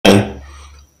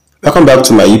Welcome back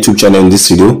to my YouTube channel. In this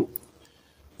video,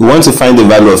 we want to find the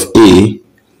value of a,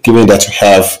 given that we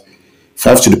have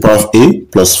 5 to the power of a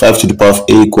plus 5 to the power of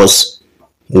a equals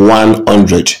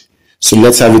 100. So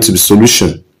let's have it to the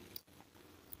solution.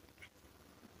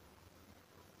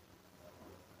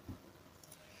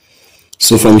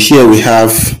 So from here we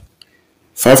have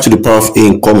 5 to the power of a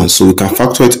in common, so we can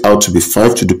factor it out to be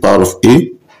 5 to the power of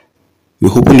a. We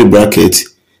open the bracket.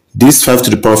 This 5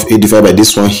 to the power of a divided by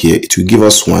this one here, it will give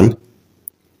us 1,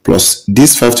 plus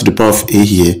this 5 to the power of a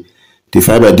here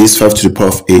divided by this 5 to the power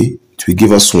of a, it will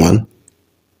give us 1,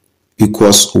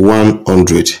 equals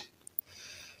 100.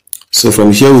 So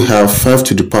from here we have 5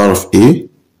 to the power of a.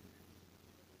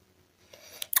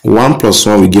 1 plus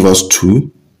 1 will give us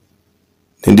 2.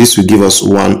 Then this will give us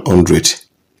 100.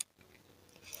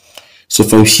 So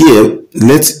from here,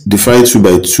 let's divide 2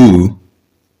 by 2.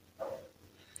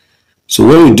 So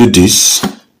when we do this,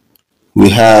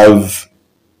 we have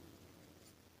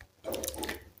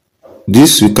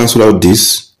this, we cancel out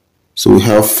this. So we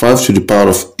have 5 to the power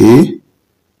of a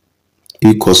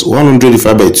equals 100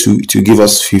 divided by 2, it will give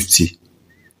us 50.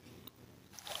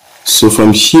 So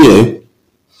from here,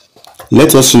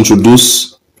 let us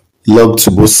introduce log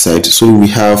to both sides. So we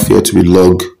have here to be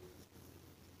log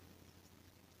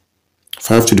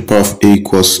 5 to the power of a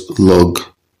equals log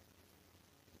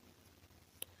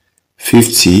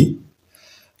 50.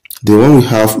 Then when we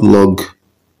have log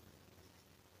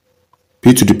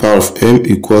p to the power of m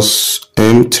equals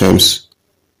m times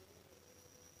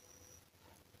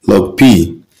log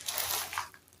p.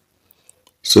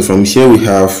 So from here we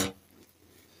have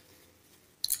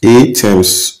a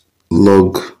times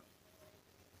log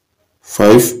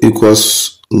 5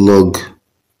 equals log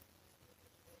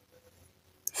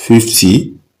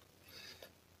 50.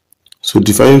 So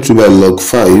dividing through by log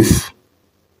 5,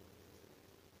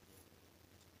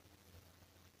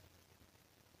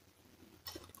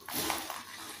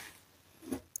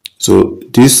 so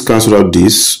this cancel out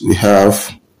this, we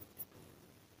have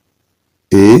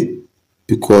a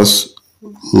equals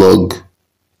log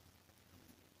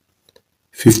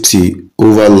 50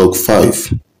 over log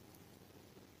 5.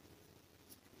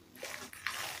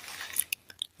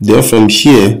 Then from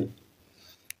here,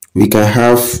 we can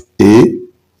have a,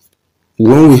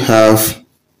 when we have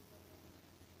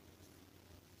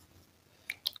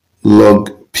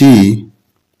log p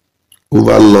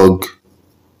over log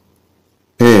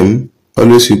m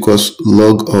always equals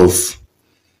log of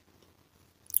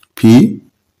p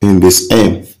in base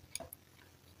m.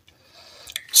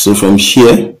 So from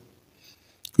here,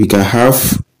 we can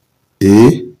have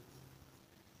a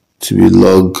to be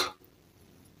log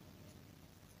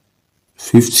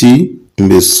 50 in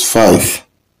base 5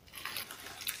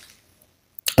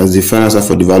 as the final answer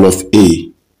for the value of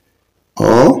a,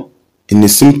 or in the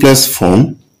simplest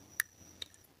form,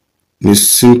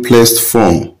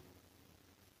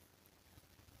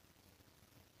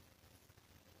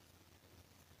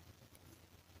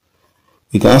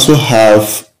 we can also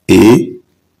have a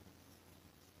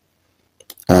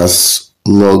as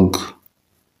log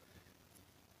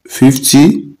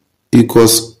 50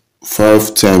 equals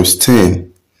 5 times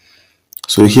 10.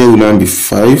 So here will now be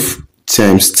 5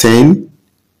 times 10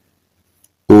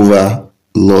 over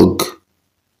log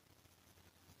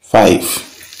 5.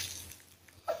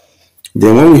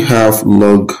 Then when we have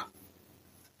log,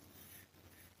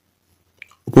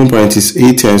 open parenthesis,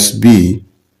 a times b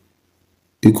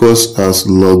equals as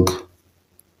log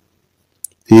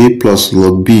a plus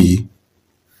log b.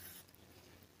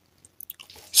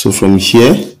 So from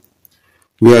here,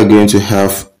 we are going to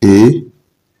have a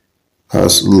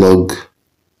as log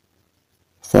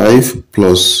 5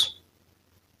 plus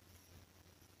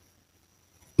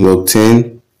log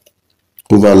 10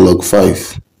 over log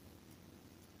 5.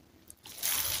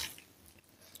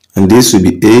 And this will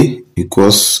be a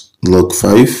equals log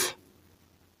 5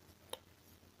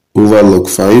 over log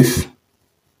 5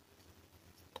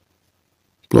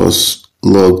 plus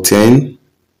log 10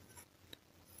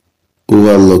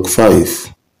 over log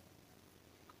 5.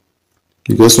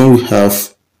 Because when we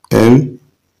have m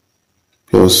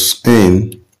plus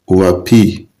n over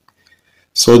p,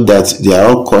 so that they are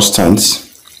all constants,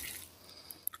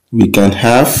 we can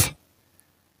have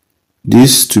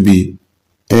this to be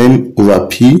m over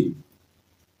p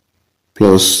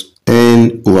plus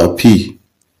n over p.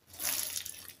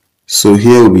 So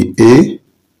here will be a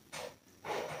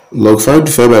log 5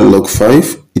 divided by log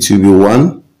 5, it will be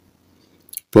 1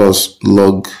 plus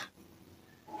log,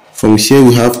 from here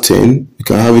we have 10, we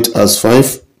can have it as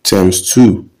 5 times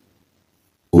 2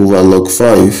 over log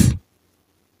 5.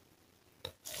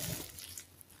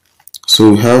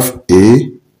 So we have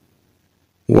a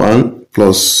 1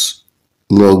 plus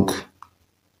log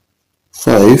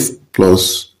 5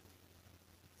 plus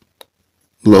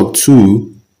log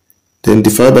 2, then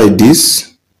divide by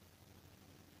this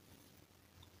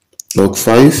log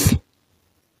 5,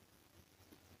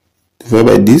 divide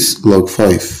by this log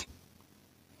 5.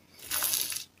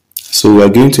 So we are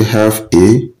going to have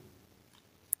a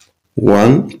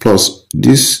 1 plus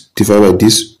this divided by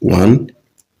this 1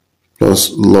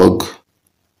 plus log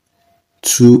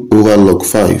 2 over log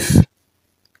 5.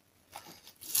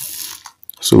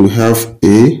 So we have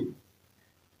a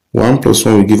 1 plus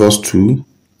 1 will give us 2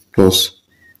 plus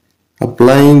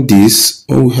applying this,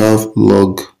 when we have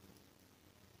log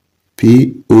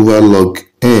p over log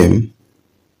m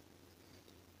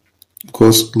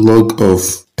equals log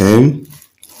of m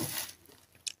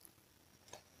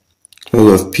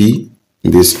log of p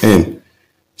base m.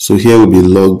 So here will be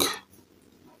log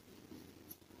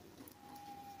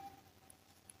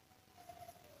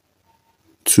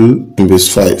two in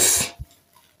base 5.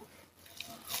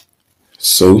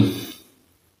 So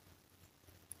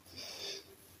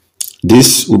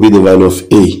this will be the value of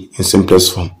a in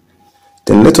simplest form.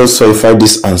 Then let us verify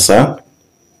this answer.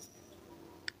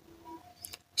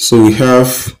 So we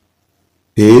have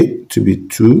a to be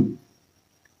 2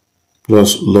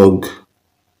 plus log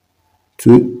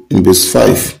 2 in base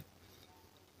 5.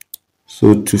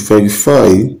 So to verify,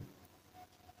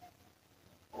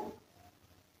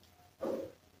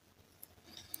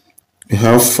 we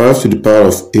have 5 to the power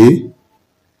of a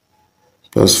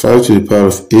plus 5 to the power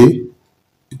of a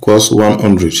equals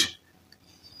 100.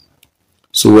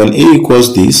 So when a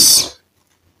equals this,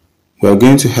 we are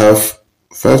going to have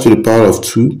 5 to the power of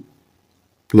 2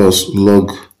 plus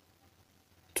log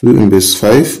 2 in base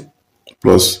 5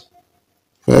 plus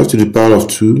 5 to the power of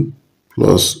 2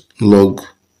 plus log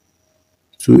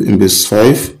 2 in base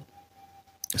 5.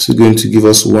 This is going to give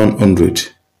us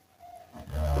 100.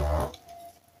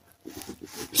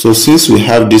 So since we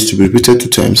have this to be repeated 2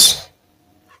 times,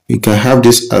 we can have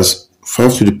this as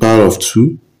 5 to the power of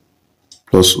 2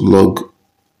 plus log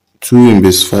 2 in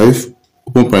base 5,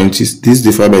 open parenthesis, this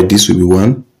divided by this will be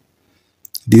 1,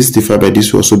 this divided by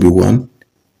this will also be 1,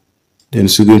 then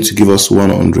it's going to give us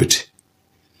 100.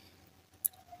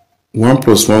 1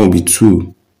 plus 1 will be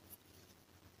 2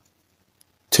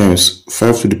 times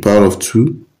 5 to the power of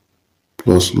 2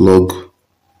 plus log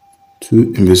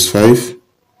 2 in base 5,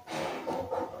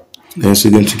 then it's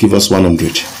going to give us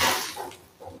 100.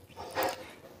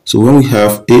 So when we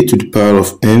have a to the power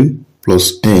of m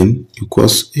plus n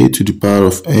equals a to the power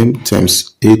of m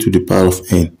times a to the power of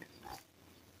n.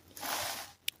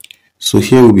 So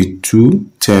here will be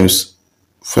 2 times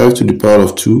 5 to the power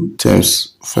of 2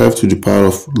 times 5 to the power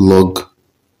of log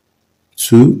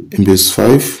 2 in base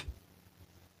 5.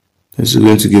 This is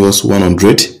going to give us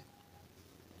 100.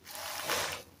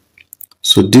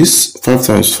 So this 5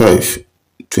 times 5,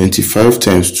 25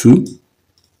 times 2,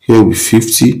 here will be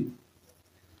 50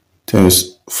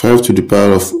 times 5 to the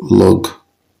power of log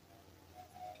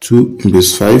 2 in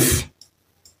base 5.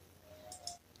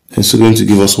 It's going to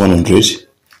give us 100.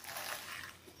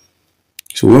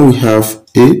 So when we have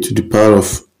a to the power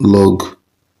of log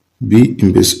b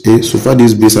in base a, so far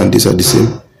this base and this are the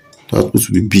same, the output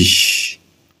will be b.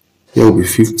 Here will be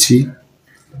 50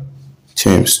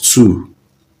 times 2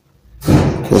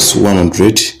 plus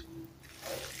 100.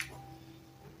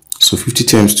 So 50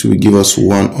 times 2 will give us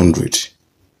 100.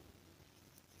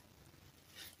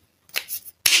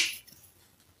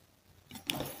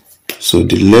 So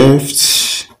the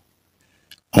left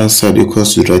hand side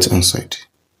equals to the right hand side.